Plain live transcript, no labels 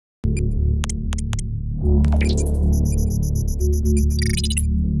The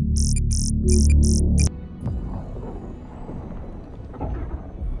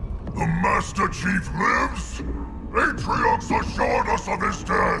Master Chief lives? Atriox assured us of his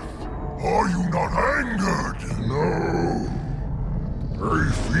death. Are you not angered? No.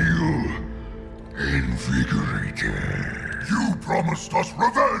 I feel invigorated. You promised us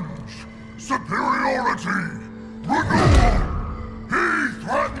revenge, superiority, renewal. He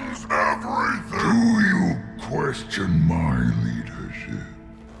threatens everything. Do you question my leadership?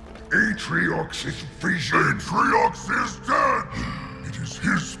 Atriox's vision. Atriox is dead. It is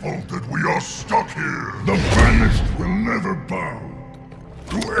his fault that we are stuck here. The Banished will never bow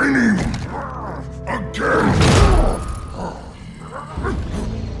to anyone again.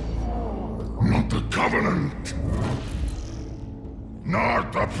 Not the Covenant.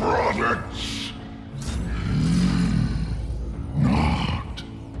 Not the Prophets. Not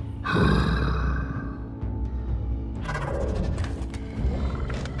her.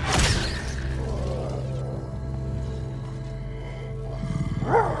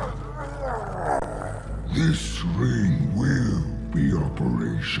 This ring will be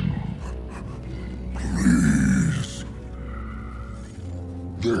operational. Please.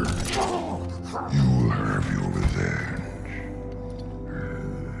 There. You will have your revenge.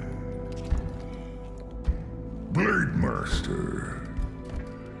 Blade Master.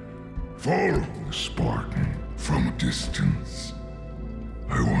 Follow the Spartan from a distance.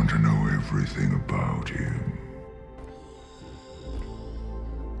 I want to know everything about him.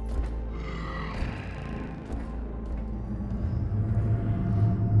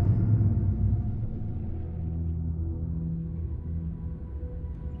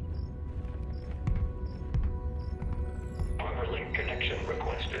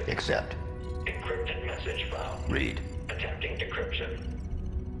 Accept. Encrypted message found. Read. Attempting decryption.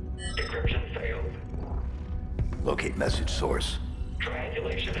 Decryption failed. Locate message source.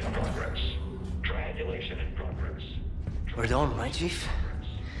 Triangulation in progress. Triangulation in progress. We're done, right, Chief?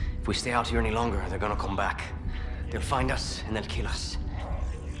 If we stay out here any longer, they're gonna come back. They'll find us, and they'll kill us.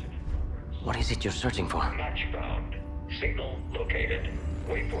 What is it you're searching for? Match found. Signal located.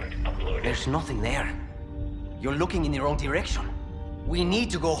 Waypoint uploaded. There's nothing there. You're looking in the wrong direction. We need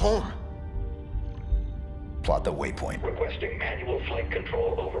to go home. Plot the waypoint. Requesting manual flight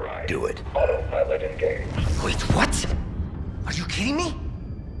control override. Do it. Autopilot engaged. Wait, what? Are you kidding me?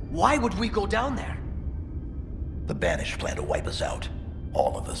 Why would we go down there? The Banished plan to wipe us out.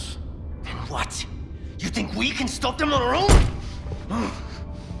 All of us. And what? You think we can stop them on our own?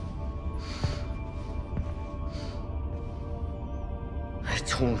 I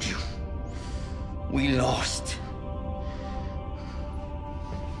told you. We lost.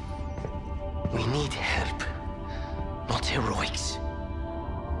 We need help, not heroics.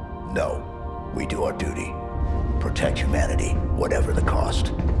 No. We do our duty. Protect humanity, whatever the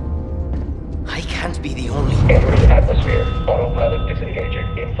cost. I can't be the only... Entering atmosphere. Autopilot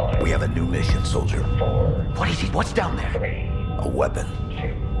disengaging in 5. We have a new mission, soldier. 4. What is it? What's down there? 3. A weapon.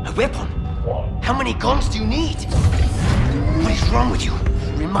 2. A weapon? 1. How many guns do you need? What is wrong with you?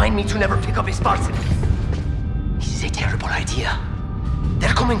 Remind me to never pick up a Spartan. This is a terrible idea.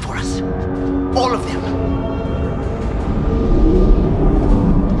 They're coming for us. All of them.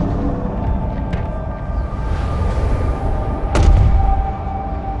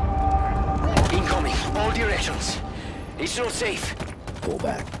 Incoming. All directions. It's not safe. Pull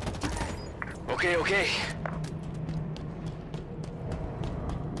back. Okay, okay.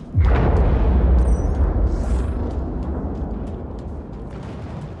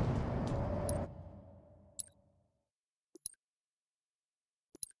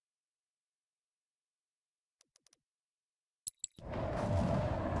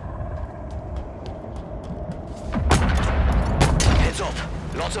 Heads up.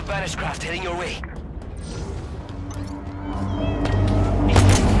 Lots of Banished craft heading your way.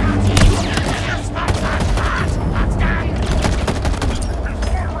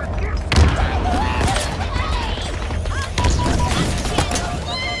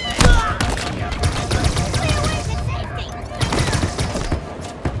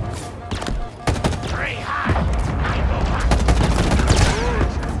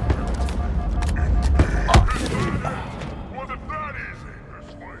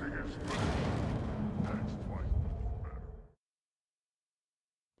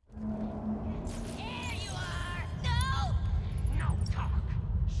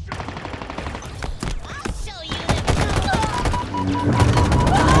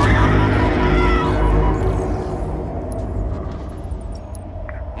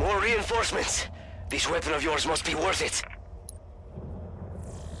 More reinforcements. This weapon of yours must be worth it.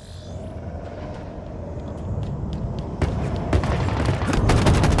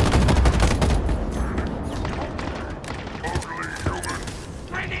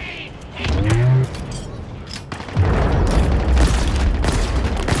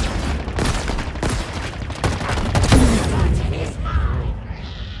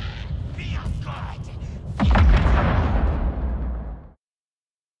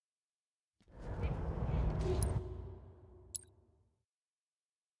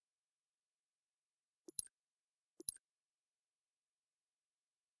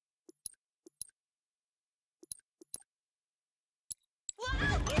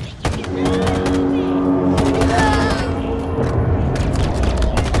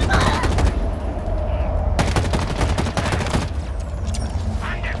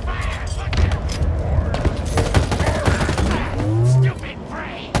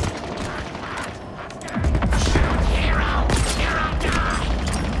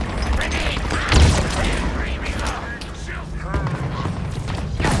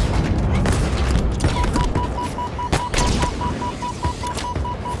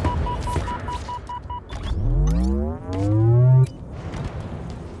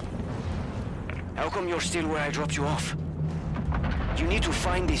 come you're still where I dropped you off? You need to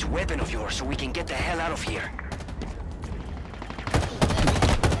find this weapon of yours so we can get the hell out of here.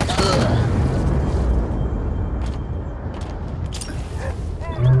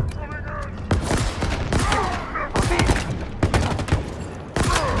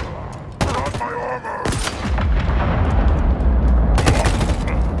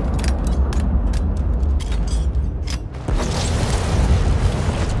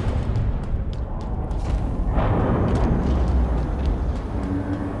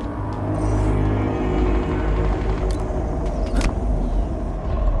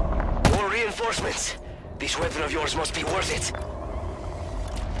 This weapon of yours must be worth it.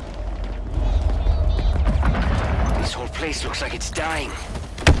 This whole place looks like it's dying.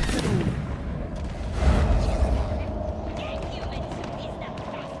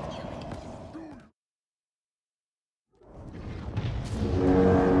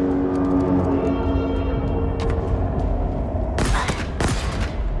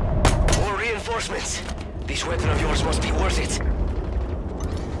 More reinforcements. This weapon of yours must be worth it.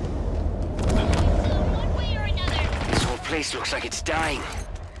 Place looks like it's dying.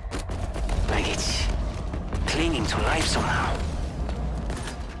 Like it's clinging to life somehow.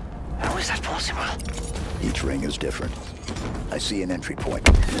 How is that possible? Each ring is different. I see an entry point.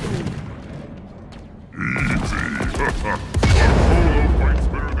 Fights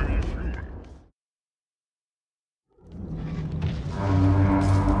better than you should.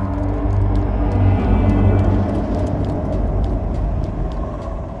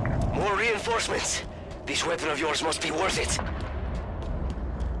 More reinforcements. This weapon of yours must be worth it.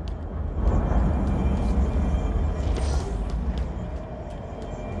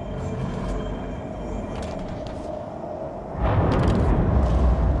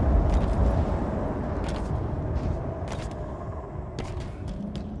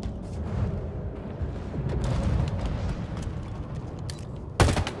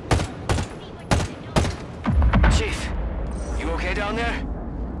 Chief, you okay down there?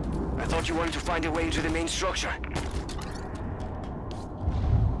 I thought you wanted to find a way into the main structure.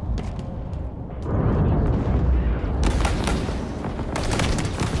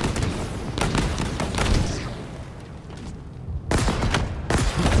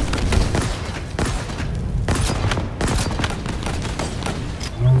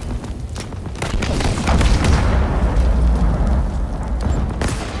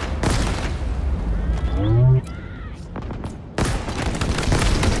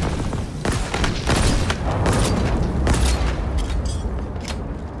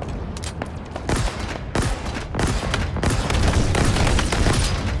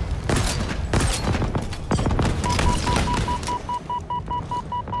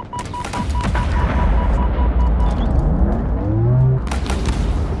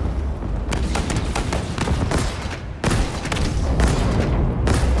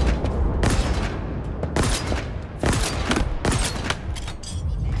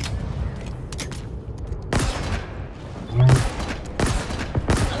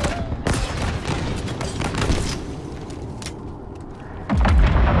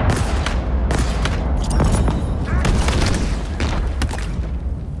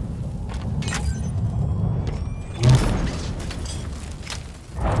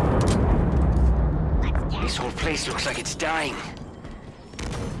 This looks like it's dying.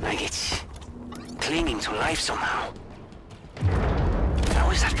 Like it's clinging to life somehow.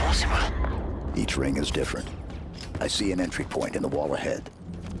 How is that possible? Each ring is different. I see an entry point in the wall ahead.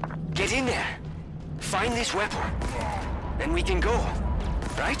 Get in there. Find this weapon. Then we can go.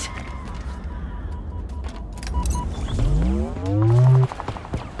 Right?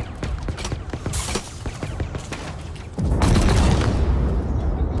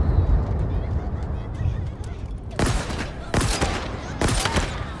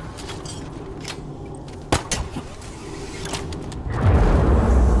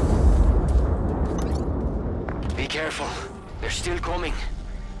 Careful. They're still coming.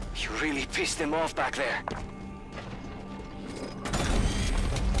 You really pissed them off back there.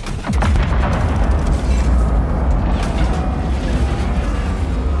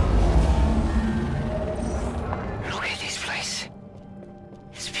 Look at this place.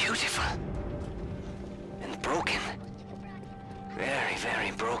 It's beautiful. And broken. Very,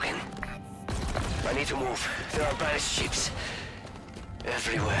 very broken. I need to move. There are ballast ships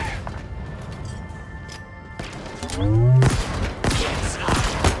everywhere.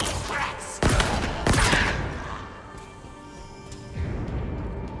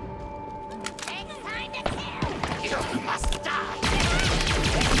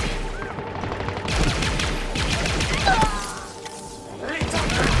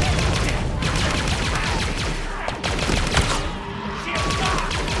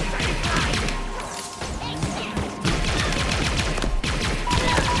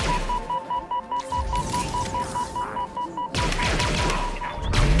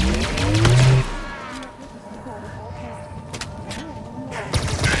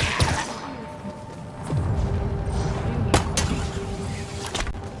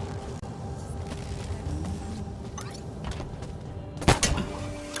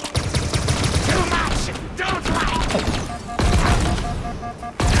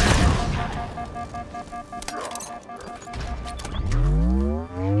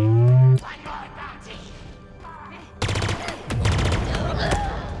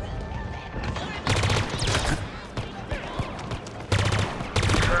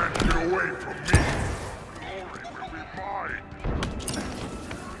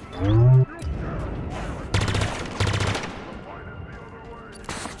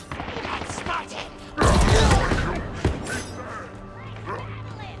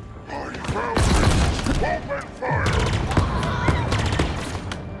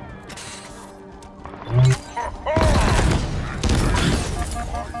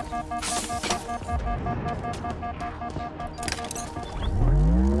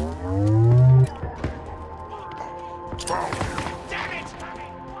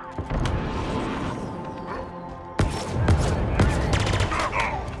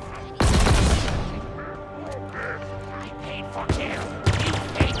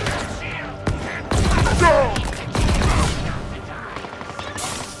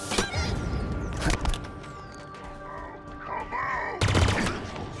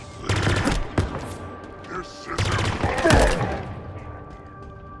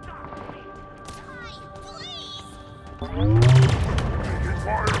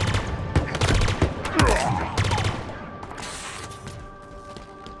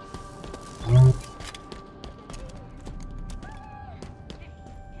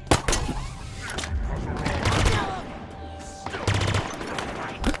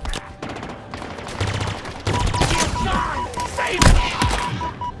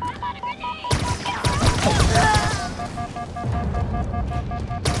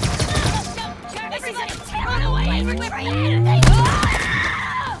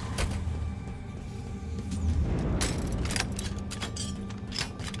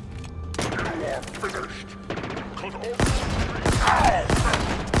 You're finished! Cut off!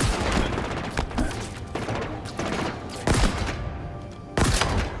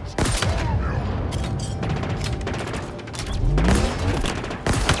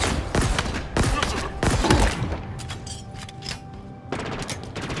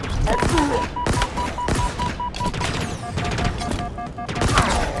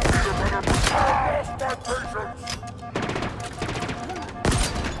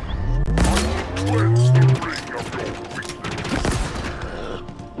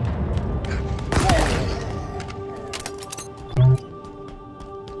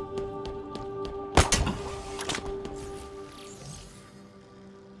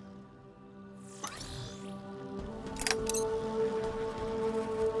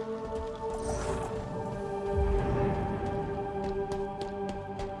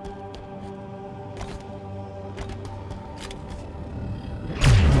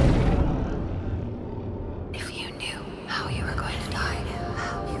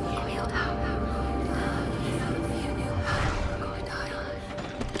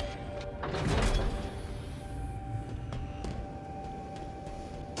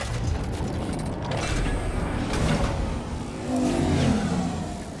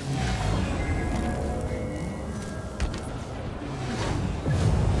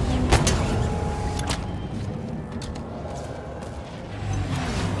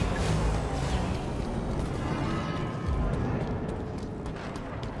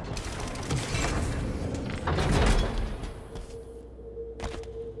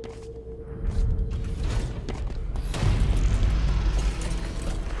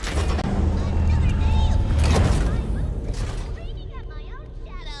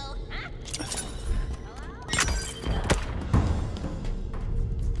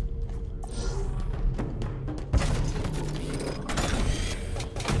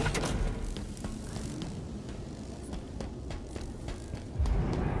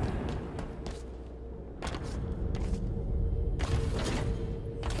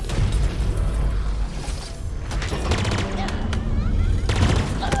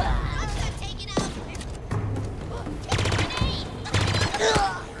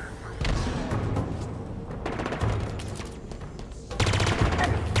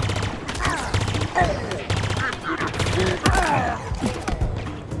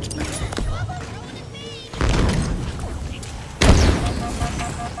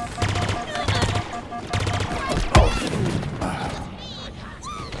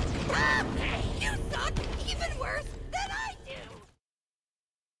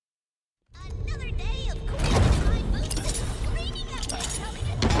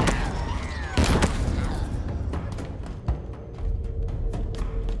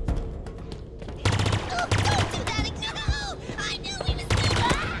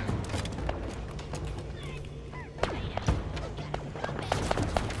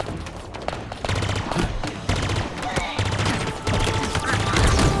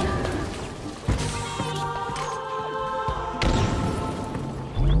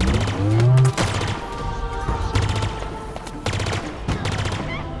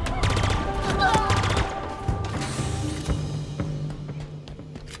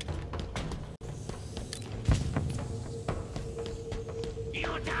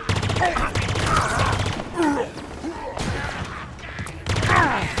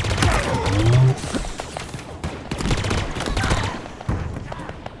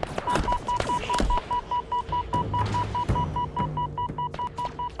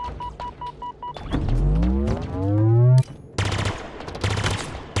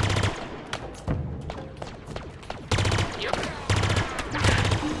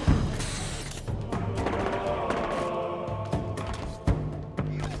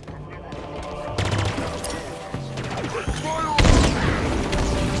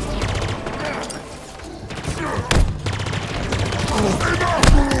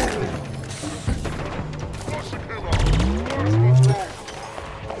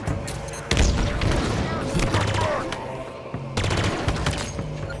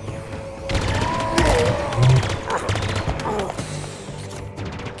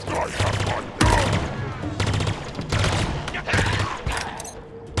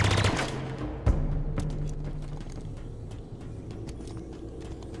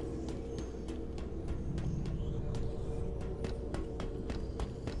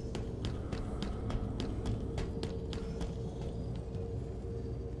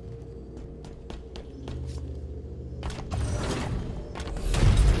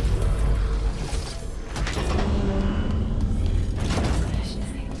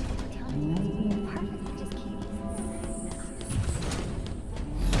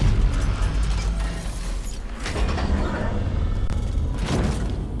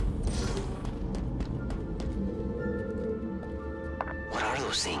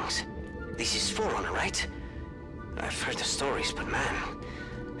 right? I've heard the stories, but man,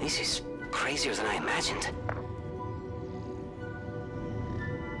 this is crazier than I imagined.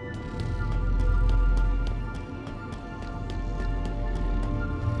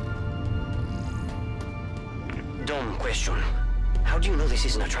 Dumb question. How do you know this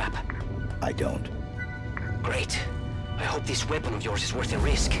isn't a trap? I don't. Great. I hope this weapon of yours is worth the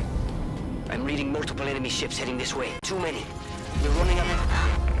risk. I'm reading multiple enemy ships heading this way. Too many. We're running up.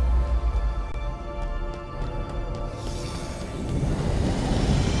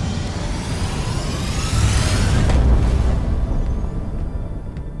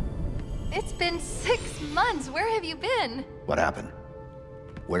 It's been 6 months. Where have you been? What happened?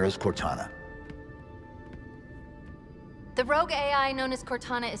 Where is Cortana? The rogue AI known as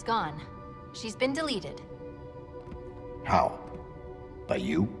Cortana is gone. She's been deleted. How? By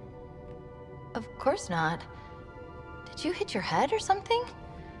you? Of course not. Did you hit your head or something?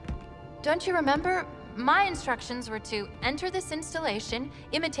 Don't you remember? My instructions were to enter this installation,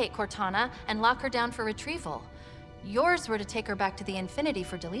 imitate Cortana, and lock her down for retrieval. Yours were to take her back to the Infinity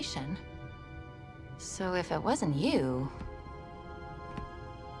for deletion. So if it wasn't you...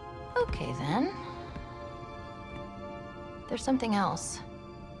 Okay then. There's something else.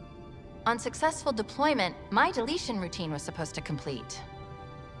 On successful deployment, my deletion routine was supposed to complete.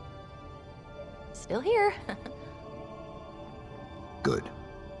 Still here. Good.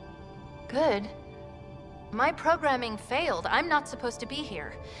 Good. My programming failed. I'm not supposed to be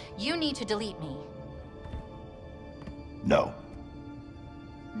here. You need to delete me. No.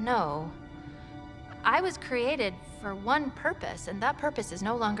 No. I was created for one purpose, and that purpose is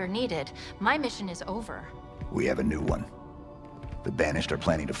no longer needed. My mission is over. We have a new one. The Banished are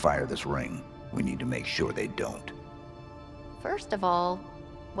planning to fire this ring. We need to make sure they don't. First of all,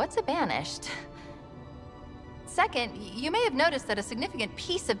 what's a Banished? Second, you may have noticed that a significant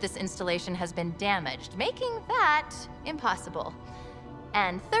piece of this installation has been damaged, making that impossible.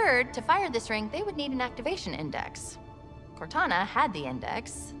 And third, to fire this ring, they would need an activation index. Cortana had the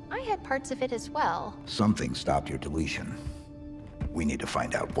index. I had parts of it as well. Something stopped your deletion. We need to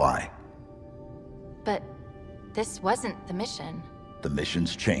find out why. But this wasn't the mission. The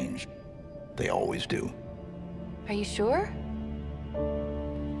missions changed. They always do. Are you sure?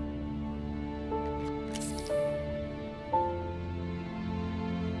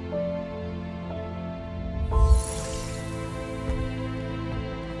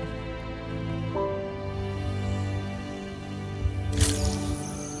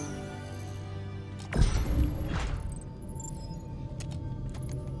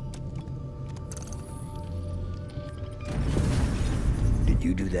 Did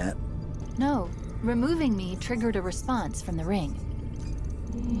you do that? No. Removing me triggered a response from the ring.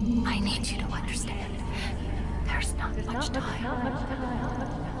 I need you to understand. There's not much time.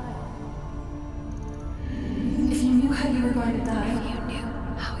 If you knew how you were going to die, If you knew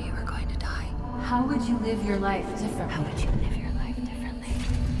how you were going to die, how would you live your life differently? how would you live your life differently?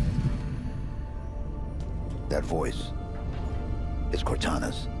 That voice. It's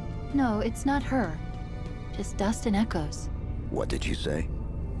Cortana's. No, it's not her. Just dust and echoes. What did you say?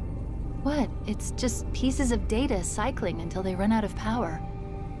 What? It's just pieces of data cycling until they run out of power.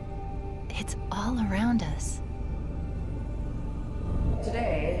 It's all around us.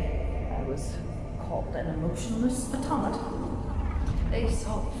 Today, I was called an emotionless automaton. They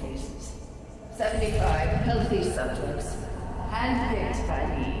saw faces. 75 healthy subjects, handpicked by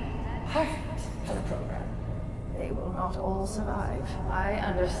me, perfect for the program. They will not all survive. I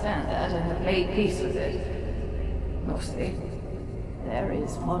understand that and have made peace with it. Mostly. There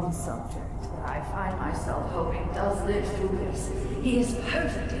is one subject that I find myself hoping does live through this. He is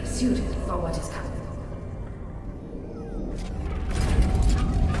perfectly suited for what is coming.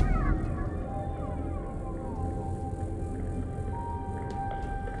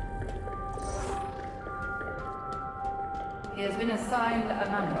 He has been assigned a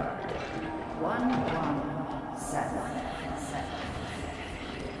number. 117.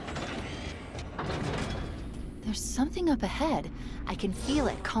 There's something up ahead. I can feel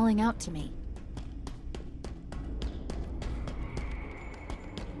it calling out to me.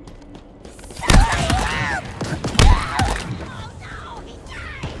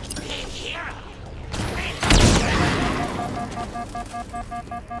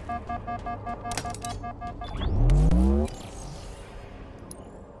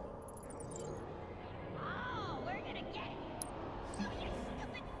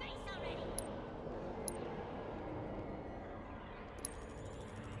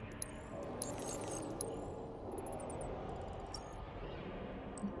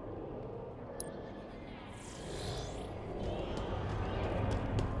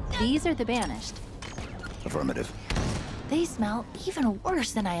 These are the Banished. Affirmative. They smell even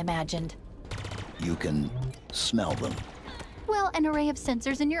worse than I imagined. You can smell them. Well, an array of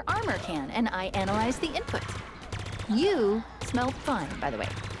sensors in your armor can, and I analyze the inputs. You smell fine, by the way.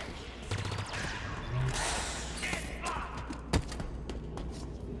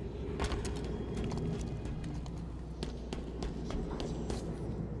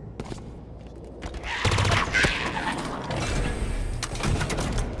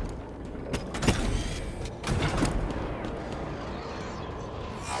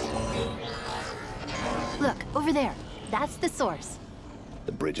 Look, over there. That's the source.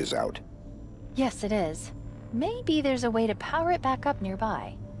 The bridge is out. Yes, it is. Maybe there's a way to power it back up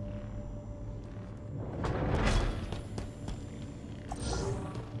nearby.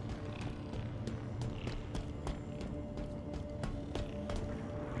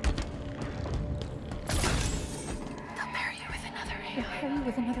 They'll pair you with another AI. They'll pair you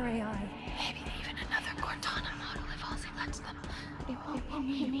with another AI. Maybe even another Cortana model if Halsey lets them. It won't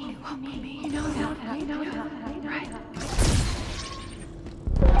be me. It won't be me. You know that. Right.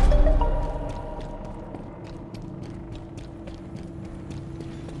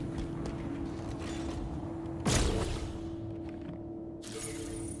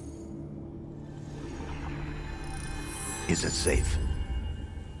 Is it safe?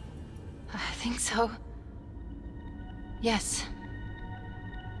 I think so. Yes.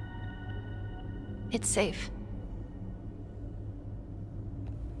 It's safe.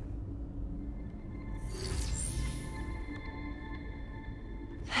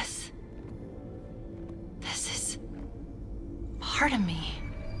 This is part of me.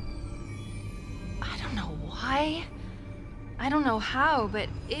 I don't know why. I don't know how, but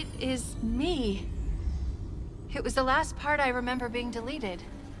it is me. It was the last part I remember being deleted.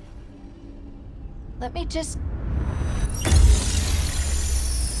 Let me just...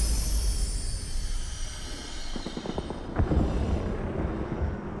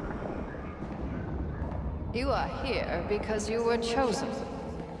 You are here because you were chosen.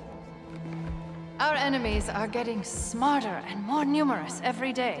 Our enemies are getting smarter and more numerous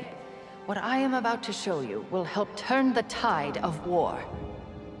every day. What I am about to show you will help turn the tide of war.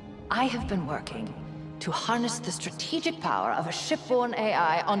 I have been working to harness the strategic power of a shipborne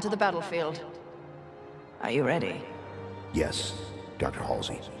AI onto the battlefield. Are you ready? Yes, Dr.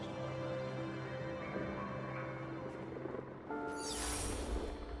 Halsey.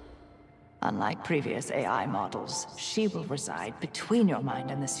 Unlike previous AI models, she will reside between your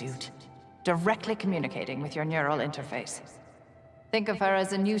mind and the suit, directly communicating with your neural interface. Think of her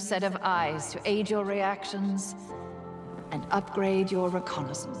as a new set of eyes to aid your reactions and upgrade your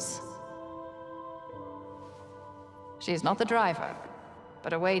reconnaissance. She's not the driver,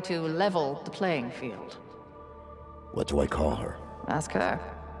 but a way to level the playing field. What do I call her? Ask her.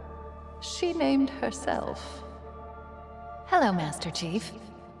 She named herself. Hello, Master Chief.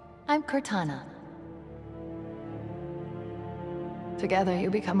 I'm Cortana. Together, you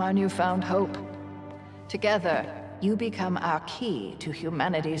become our newfound hope. Together, you become our key to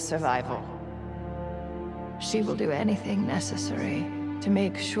humanity's survival. She will do anything necessary to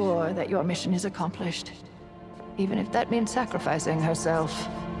make sure that your mission is accomplished, even if that means sacrificing herself,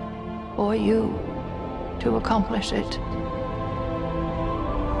 or you, to accomplish it.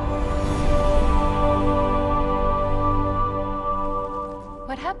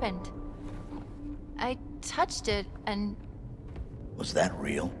 What happened? I touched it and... Was that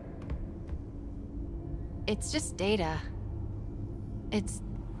real? It's just data. It's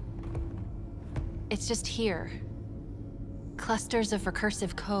just here. Clusters of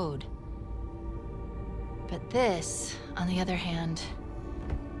recursive code. But this, on the other hand,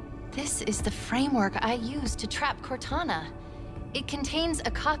 this is the framework I use to trap Cortana. It contains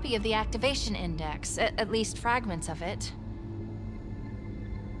a copy of the activation index, at least fragments of it.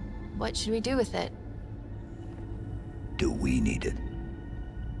 What should we do with it? Do we need it?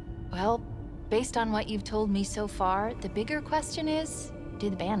 Well, based on what you've told me so far, the bigger question is, do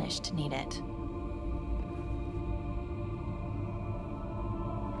the Banished need it?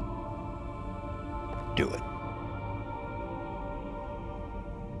 Do it.